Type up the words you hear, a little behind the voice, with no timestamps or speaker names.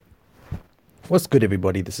What's good,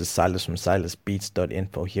 everybody? This is Silas from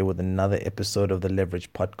SilasBeats.info here with another episode of the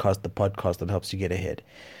Leverage Podcast, the podcast that helps you get ahead.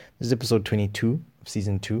 This is episode 22 of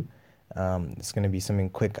season 2. It's going to be something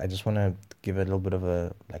quick. I just want to give a little bit of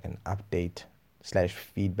an update slash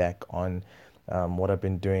feedback on what I've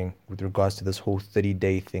been doing with regards to this whole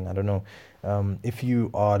 30-day thing. I don't know. If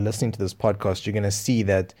you are listening to this podcast, you're going to see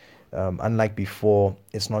that unlike before,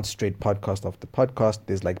 it's not straight podcast after podcast.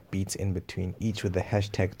 There's like beats in between, each with the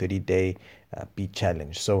hashtag 30-day beat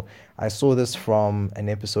challenge. So I saw this from was it an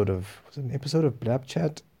episode of Blab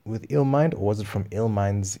Chat with Illmind, or was it from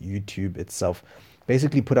Illmind's YouTube itself?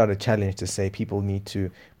 Basically put out a challenge to say people need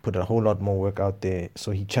to put a whole lot more work out there.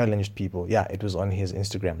 So he challenged people. Yeah, it was on his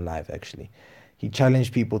Instagram live actually. He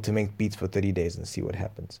challenged people to make beats for 30 days and see what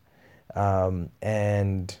happens.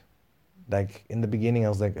 And like in the beginning, I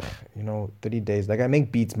was like, 30 days. Like I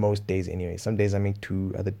make beats most days anyway. Some days I make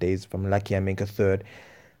 2, other days, if I'm lucky, I make a third.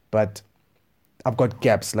 But I've got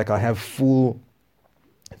gaps. Like I have full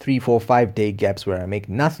 3, 4, 5 day gaps where I make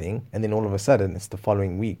nothing. And then all of a sudden it's the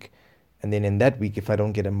following week. And then in that week, if I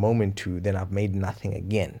don't get a moment to, then I've made nothing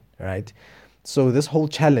again. Right. So this whole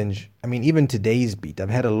challenge, I mean, even today's beat, I've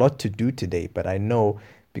had a lot to do today, but I know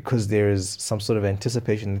because there's some sort of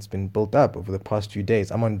anticipation that's been built up over the past few days.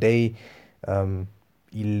 I'm on day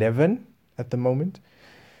 11 at the moment.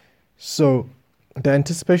 So the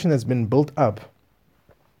anticipation that's been built up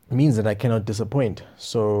means that I cannot disappoint.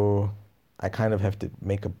 So I kind of have to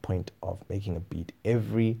make a point of making a beat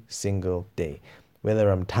every single day, whether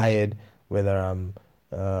I'm tired, whether I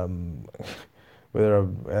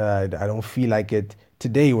don't feel like it.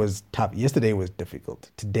 Today was tough. Yesterday was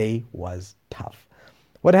difficult. Today was tough.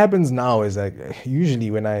 What happens now is like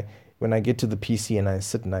usually when I get to the PC and I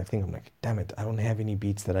sit and I think, I'm like, damn it, I don't have any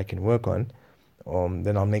beats that I can work on.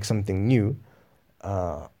 Then I'll make something new.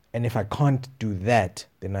 And if I can't do that,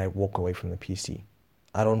 then I walk away from the PC.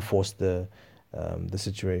 I don't force the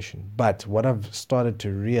situation. But what I've started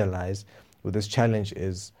to realize with this challenge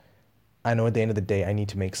is I know at the end of the day I need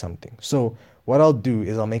to make something. So what I'll do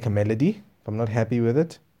is I'll make a melody. If I'm not happy with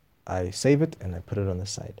it, I save it and I put it on the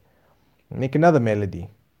side. Make another melody.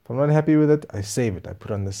 If I'm not happy with it, I save it. I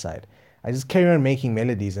put it on the side. I just carry on making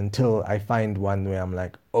melodies until I find one where I'm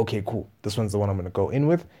like, okay, cool. This one's the one I'm going to go in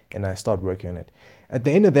with, and I start working on it. At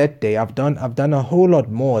the end of that day, I've done a whole lot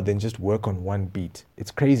more than just work on one beat.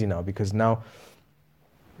 It's crazy now because now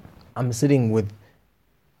I'm sitting with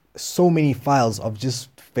so many files of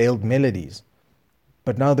just failed melodies.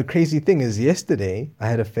 But now the crazy thing is yesterday I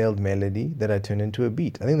had a failed melody that I turned into a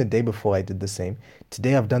beat. I think the day before I did the same.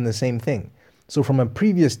 Today I've done the same thing. So from a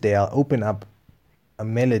previous day, I'll open up a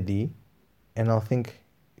melody and I'll think,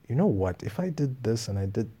 you know what? If I did this and I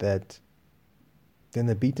did that, then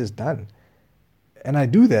the beat is done. And I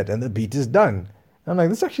do that and the beat is done. I'm like,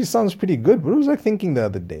 this actually sounds pretty good. What was I thinking the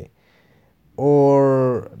other day?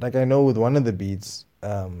 Or like I know with one of the beats,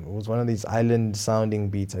 it was one of these island sounding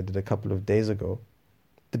beats I did a couple of days ago.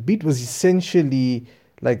 The beat was essentially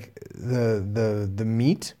like the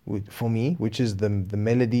meat for me, which is the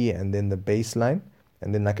melody and then the bass line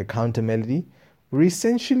and then like a counter melody, were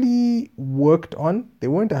essentially worked on. They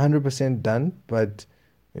weren't 100% done, but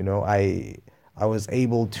I was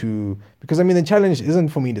able to, because I mean the challenge isn't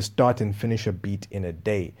for me to start and finish a beat in a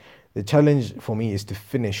day. The challenge for me is to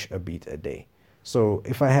finish a beat a day. So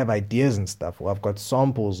if I have ideas and stuff, or I've got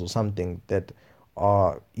samples or something that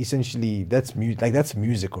are essentially that's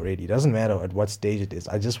music already. It doesn't matter at what stage it is.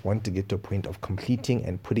 I just want to get to a point of completing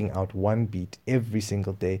and putting out one beat every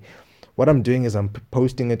single day. What I'm doing is I'm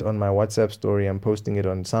posting it on my WhatsApp story. I'm posting it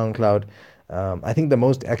on SoundCloud. I think the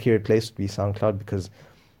most accurate place would be SoundCloud because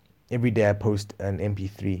every day I post an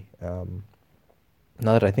MP3.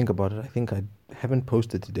 Now that I think about it, I think I haven't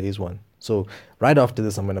posted today's one. So right after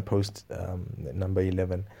this, I'm going to post number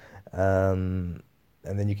 11.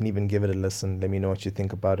 And then you can even give it a listen. Let me know what you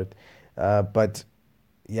think about it. But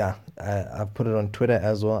yeah, I've put it on Twitter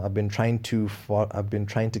as well. I've been trying to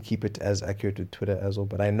keep it as accurate with Twitter as well.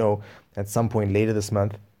 But I know at some point later this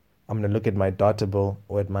month, I'm going to look at my data bill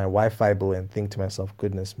or at my Wi-Fi bill and think to myself,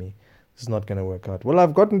 goodness me, this is not going to work out. Well,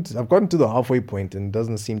 I've gotten to the halfway point and it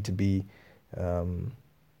doesn't seem to be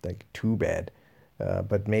like too bad.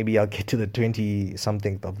 But maybe I'll get to the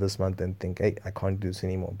 20-something of this month and think, hey, I can't do this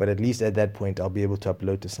anymore. But at least at that point, I'll be able to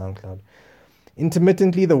upload to SoundCloud.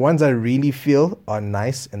 Intermittently, the ones I really feel are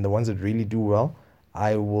nice and the ones that really do well,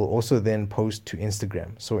 I will also then post to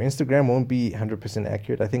Instagram. So Instagram won't be 100%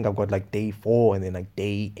 accurate. I think I've got like day 4 and then like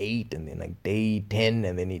day 8 and then like day 10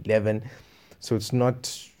 and then 11. So it's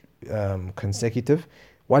not consecutive.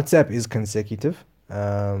 WhatsApp is consecutive.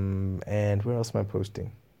 And where else am I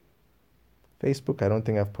posting? Facebook, I don't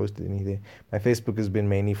think I've posted anything. My Facebook has been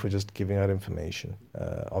mainly for just giving out information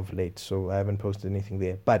of late, so I haven't posted anything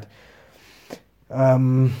there. But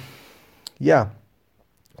um, yeah,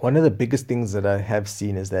 one of the biggest things that I have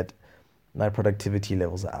seen is that my productivity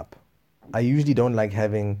levels are up. I usually don't like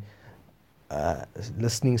having uh,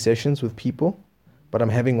 listening sessions with people, but I'm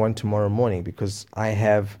having one tomorrow morning because I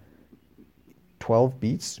have 12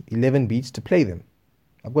 beats, 11 beats to play them.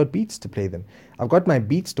 I've got beats to play them. I've got my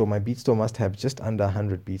beat store. My beat store must have just under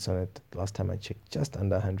 100 beats on it. Last time I checked, just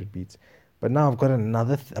under 100 beats. But now I've got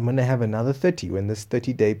another, I'm going to have another 30 when this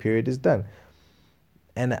 30-day period is done.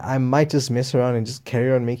 And I might just mess around and just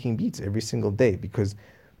carry on making beats every single day because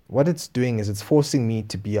what it's doing is it's forcing me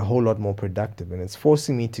to be a whole lot more productive, and it's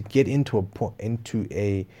forcing me to get into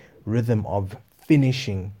a rhythm of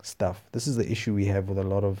finishing stuff. This is the issue we have with a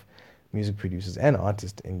lot of music producers and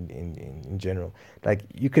artists in general. Like,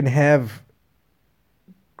 you can have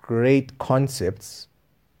great concepts,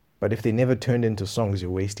 but if they never turned into songs,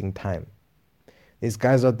 you're wasting time. There's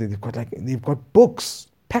guys out there, they've got books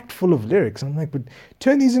packed full of lyrics. I'm like, but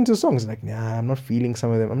turn these into songs. Like, nah, I'm not feeling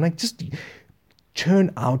some of them. I'm like, just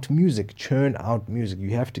churn out music, churn out music. You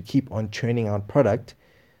have to keep on churning out product.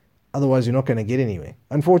 Otherwise, you're not going to get anywhere.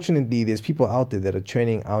 Unfortunately, there's people out there that are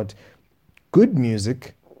churning out good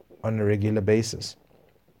music on a regular basis.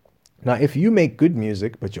 Now, if you make good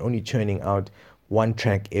music, but you're only churning out one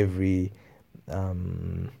track every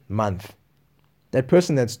month, that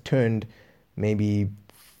person that's turned maybe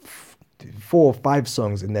 4 or 5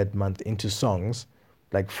 songs in that month into songs,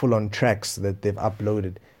 like full-on tracks that they've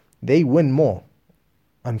uploaded, they win more.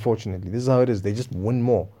 Unfortunately, this is how it is. They just win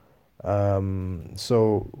more.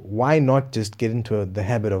 So why not just get into the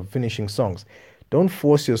habit of finishing songs? Don't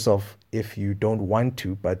force yourself if you don't want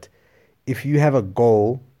to, but if you have a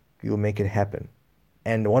goal, you'll make it happen.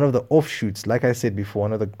 And one of the offshoots, like I said before,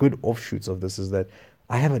 one of the good offshoots of this is that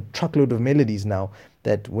I have a truckload of melodies now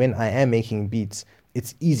that when I am making beats,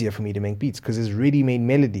 it's easier for me to make beats because there's ready-made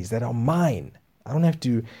melodies that are mine. I don't have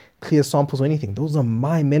to clear samples or anything. Those are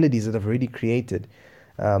my melodies that I've already created.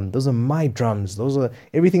 Those are my drums. Those are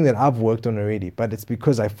everything that I've worked on already. But it's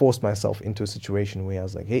because I forced myself into a situation where I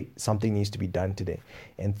was like, hey, something needs to be done today.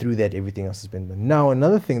 And through that, everything else has been done. Now,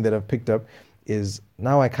 another thing that I've picked up is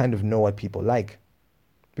now I kind of know what people like.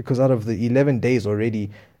 Because out of the 11 days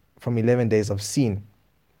already, from 11 days I've seen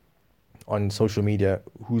on social media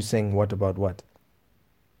who's saying what about what.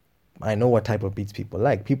 I know what type of beats people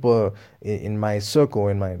like. People in my circle,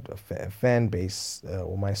 in my fan base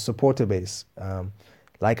or my supporter base,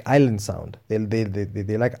 like island sound. They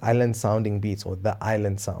like island sounding beats or the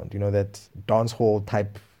island sound. You know, that dance hall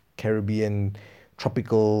type Caribbean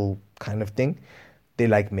tropical kind of thing. They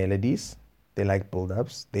like melodies. They like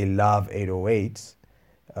build-ups. They love 808s.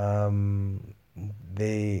 I'm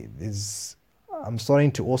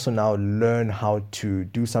starting to also now learn how to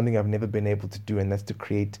do something I've never been able to do, and that's to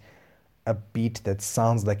create a beat that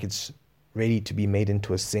sounds like it's ready to be made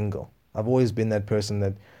into a single. I've always been that person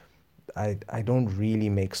that I don't really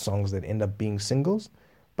make songs that end up being singles,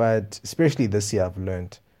 but especially this year I've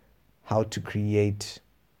learned how to create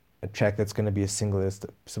a track that's going to be a single that's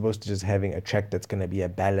supposed to just having a track that's going to be a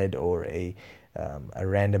ballad or a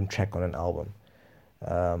random track on an album.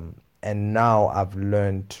 And now I've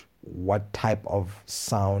learned what type of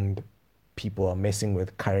sound people are messing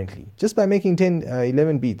with currently just by making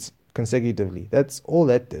 11 beats consecutively. That's all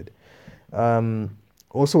that did.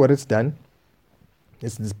 Also, what it's done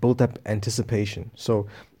is this built up anticipation. So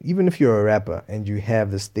even if you're a rapper and you have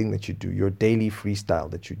this thing that you do, your daily freestyle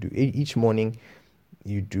that you do each morning,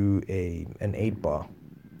 you do an 8-bar,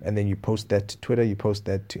 and then you post that to Twitter, you post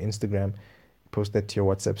that to Instagram, post that to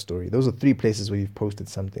your WhatsApp story. Those are 3 places where you've posted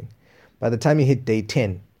something. By the time you hit day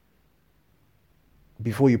 10,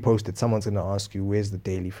 before you post it, someone's going to ask you, where's the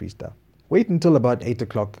daily freestyle? Wait until about 8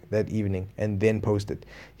 o'clock that evening and then post it.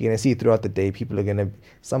 You're going to see throughout the day, people are going to,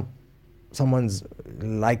 someone's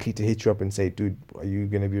likely to hit you up and say, dude, are you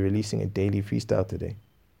going to be releasing a daily freestyle today?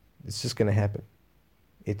 It's just going to happen.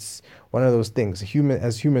 It's one of those things.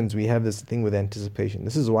 As humans, we have this thing with anticipation.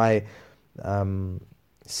 This is why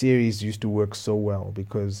series used to work so well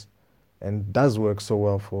and does work so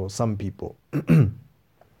well for some people.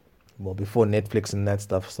 Well, before Netflix and that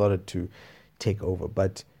stuff started to take over.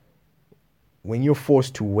 But when you're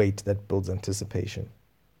forced to wait, that builds anticipation.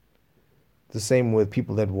 The same with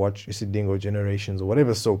people that watch Isidingo Generations or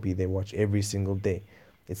whatever soapy they watch every single day.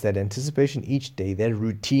 It's that anticipation each day, that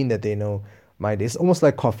routine that they know my day. It's almost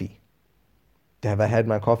like coffee. Have I had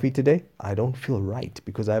my coffee today? I don't feel right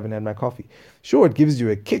because I haven't had my coffee. Sure, it gives you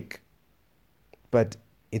a kick, but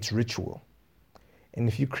it's ritual. And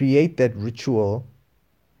if you create that ritual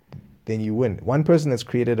then you win. One person that's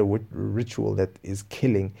created a ritual that is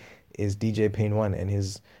killing is DJ Pain One and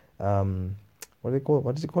his what do they call it?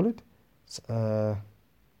 What does he call it? Uh,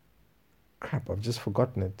 Crap, I've just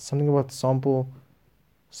forgotten it. Something about sample,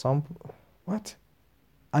 what?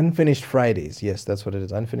 Unfinished Fridays. Yes, that's what it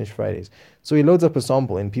is. Unfinished Fridays. So he loads up a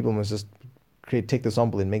sample and people must just take the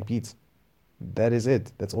sample and make beats. That is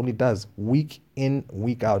it. That's all he does. Week in,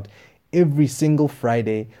 week out. Every single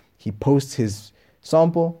Friday, he posts his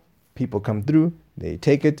sample. People come through, they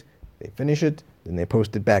take it, they finish it, then they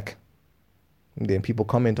post it back. And then people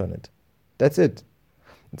comment on it. That's it.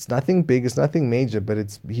 It's nothing big, it's nothing major, but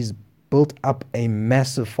he's built up a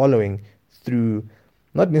massive following through,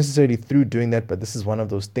 not necessarily through doing that, but this is one of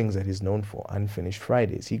those things that he's known for, Unfinished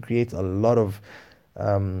Fridays. He creates a lot of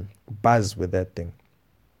buzz with that thing.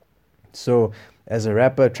 So as a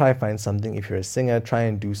rapper, try find something. If you're a singer, try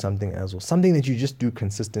and do something as well. Something that you just do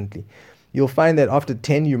consistently. You'll find that after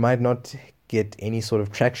 10, you might not get any sort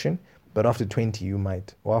of traction, but after 20, you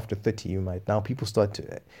might, or after 30, you might. Now people start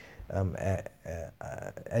to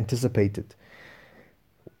anticipate it.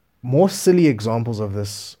 More silly examples of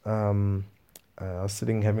this. I was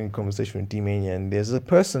sitting having a conversation with D-Mania, and there's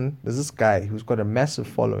this guy who's got a massive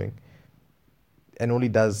following, and all he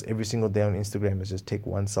does every single day on Instagram is just take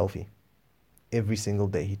one selfie. Every single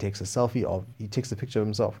day he takes a picture of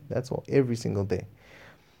himself. That's all, every single day.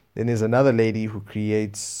 Then there's another lady who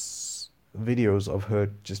creates videos of her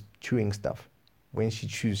just chewing stuff. When she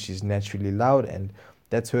chews, she's naturally loud, and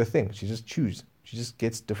that's her thing. She just chews. She just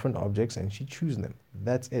gets different objects and she chews them.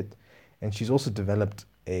 That's it. And she's also developed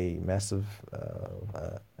a massive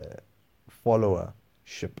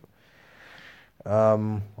followership.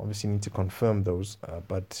 Obviously need to confirm those,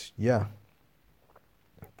 but yeah,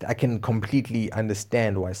 I can completely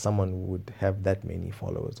understand why someone would have that many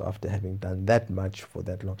followers after having done that much for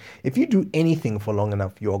that long. If you do anything for long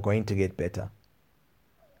enough, you are going to get better.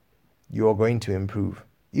 You are going to improve,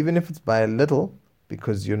 even if it's by a little,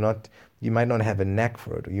 because you might not have a knack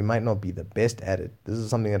for it, or you might not be the best at it. This is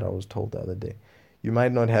something that I was told the other day. You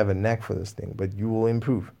might not have a knack for this thing, but you will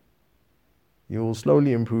improve. You will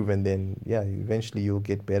slowly improve, and then, yeah, eventually you'll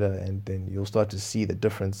get better, and then you'll start to see the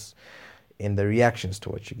difference in the reactions to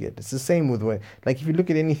what you get. It's the same with like if you look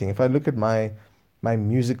at anything, if I look at my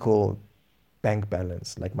musical bank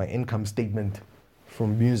balance, like my income statement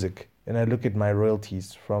from music, and I look at my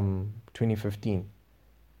royalties from 2015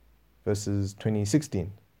 versus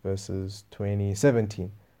 2016 versus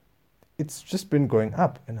 2017, it's just been going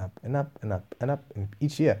up and up and up and up and up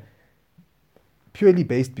each year, purely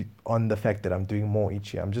based on the fact that I'm doing more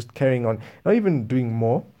each year. I'm just carrying on, not even doing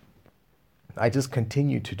more, I just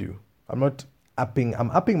continue to do. I'm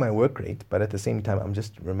upping my work rate, but at the same time, I'm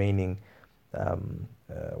just remaining,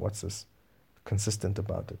 consistent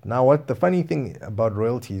about it. Now, what the funny thing about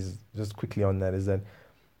royalties, just quickly on that, is that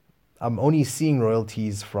I'm only seeing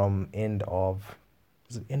royalties from end of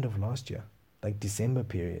last year, like December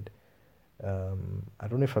period. I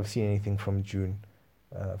don't know if I've seen anything from June,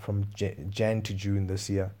 from Jan to June this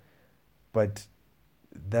year, but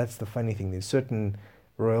that's the funny thing. There's certain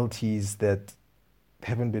royalties that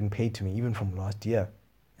haven't been paid to me even from last year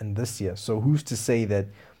and this year. So who's to say that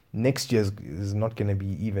next year is not going to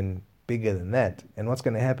be even bigger than that? And what's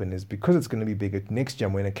going to happen is, because it's going to be bigger next year,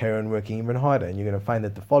 I'm going to carry on working even harder, and you're going to find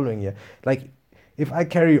that the following year, like if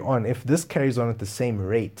this carries on at the same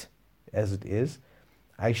rate as it is,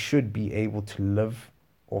 I should be able to live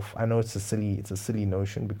off. I know it's a silly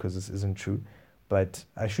notion, because this isn't true, but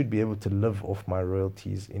I should be able to live off my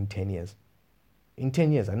royalties in 10 years. In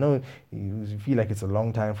 10 years, I know you feel like it's a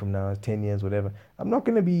long time from now, 10 years, whatever. I'll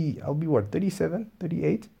be what, 37,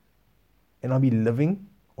 38? And I'll be living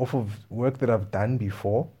off of work that I've done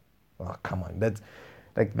before? Oh, come on. That's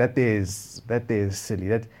like, that there is silly.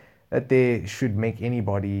 That there should make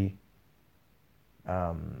anybody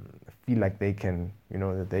feel like they can,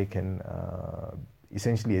 that they can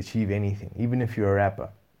essentially achieve anything, even if you're a rapper,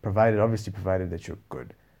 provided that you're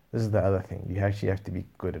good. This is the other thing. You actually have to be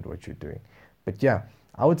good at what you're doing. But yeah,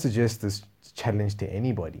 I would suggest this challenge to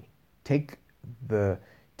anybody. Take the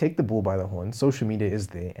bull by the horn. Social media is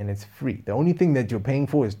there and it's free. The only thing that you're paying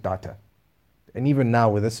for is data. And even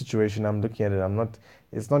now with this situation, I'm looking at it,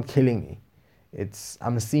 it's not killing me.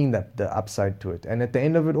 I'm seeing the upside to it. And at the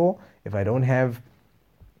end of it all, if I don't have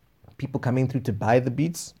people coming through to buy the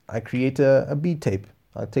beats, I create a beat tape.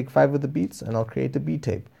 I'll take 5 of the beats and I'll create a beat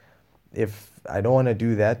tape. If I don't want to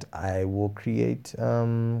do that, I will create,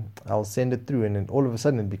 I'll send it through, and then all of a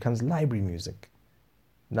sudden it becomes library music.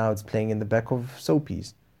 Now it's playing in the back of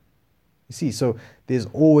soapies. You see, so there's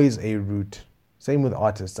always a route. Same with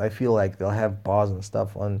artists. I feel like they'll have bars and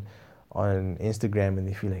stuff on on Instagram and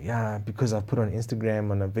they feel like, yeah, because I put on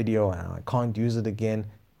Instagram on a video and I can't use it again.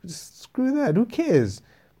 Just screw that. Who cares?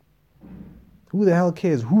 Who the hell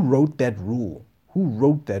cares? Who wrote that rule? Who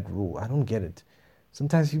wrote that rule? I don't get it.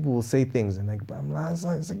 Sometimes people will say things and like, it's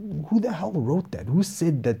like, who the hell wrote that? Who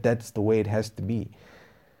said that that's the way it has to be?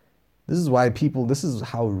 This is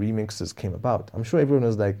how remixes came about. I'm sure everyone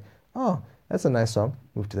was like, oh, that's a nice song,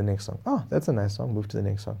 move to the next song. Oh, that's a nice song, move to the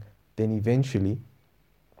next song. Then eventually,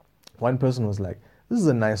 one person was like, this is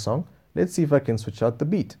a nice song, let's see if I can switch out the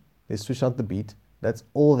beat. They switched out the beat. That's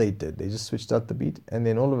all they did. They just switched out the beat, and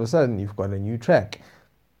then all of a sudden, you've got a new track.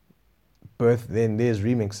 Then there's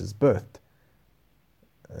remixes birthed.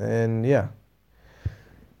 And yeah.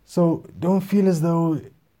 So don't feel as though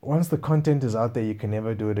once the content is out there, you can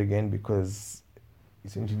never do it again, because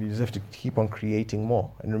essentially you just have to keep on creating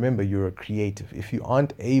more. And remember, you're a creative. If you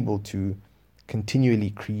aren't able to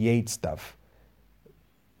continually create stuff,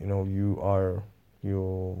 you're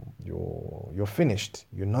finished.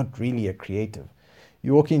 You're not really a creative.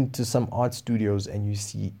 You walk into some art studios and you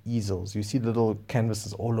see easels, you see little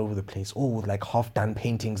canvases all over the place, all with like half done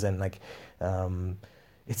paintings, and like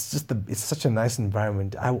it's such a nice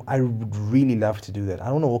environment. I would really love to do that. I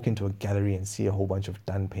don't want to walk into a gallery and see a whole bunch of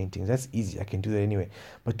done paintings. That's easy. I can do that anyway.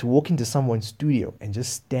 But to walk into someone's studio and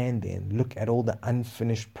just stand there and look at all the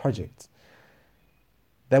unfinished projects,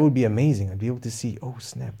 that would be amazing. I'd be able to see, oh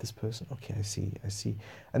snap, this person. Okay, I see.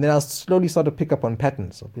 And then I'll slowly start to pick up on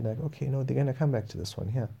patterns. I'll be like, okay, no, they're gonna come back to this one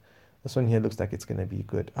here. This one here looks like it's gonna be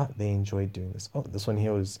good. Ah, they enjoyed doing this. Oh, this one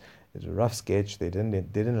here is a rough sketch. They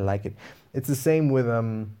didn't like it. It's the same with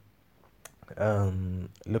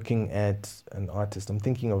looking at an artist. I'm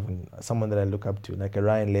thinking of someone that I look up to, like a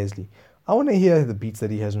Ryan Leslie. I want to hear the beats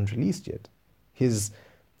that he hasn't released yet. His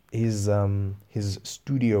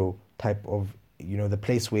studio type of, the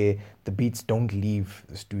place where the beats don't leave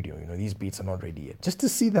the studio. These beats are not ready yet. Just to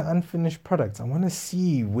see the unfinished products. I want to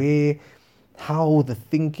see how the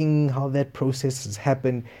thinking, how that process has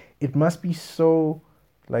happened. It must be so,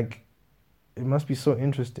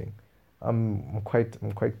 interesting. I'm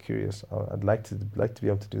quite curious. I'd like to be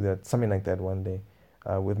able to do that, something like that one day,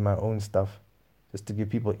 with my own stuff, just to give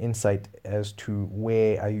people insight as to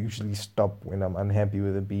where I usually stop when I'm unhappy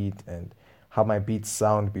with a beat, and how my beats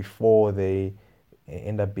sound before they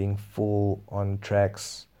end up being full on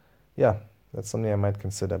tracks. Yeah, that's something I might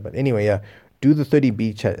consider. But anyway, yeah, do the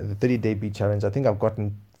 30-day beat challenge. I think I've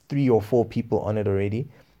gotten 3 or 4 people on it already.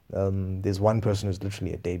 There's one person who's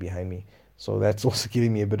literally a day behind me, so that's also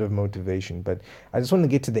giving me a bit of motivation. But I just want to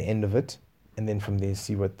get to the end of it, and then from there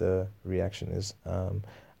see what the reaction is.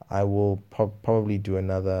 I will probably do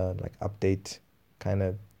another update kind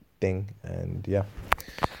of thing, and yeah,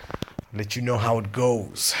 let you know how it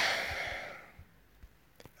goes.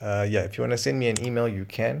 Yeah, if you want to send me an email, you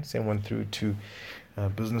can send one through to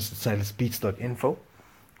business@silasbeats.info,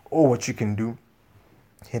 or what you can do,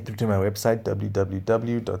 head through to my website,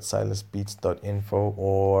 www.silasbeats.info,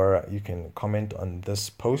 or you can comment on this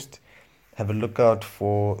post. Have a look out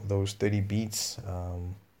for those 30 beats.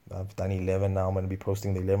 I've done 11 now. I'm going to be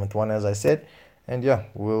posting the 11th one, as I said. And yeah,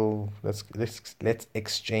 let's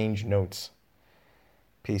exchange notes.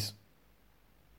 Peace.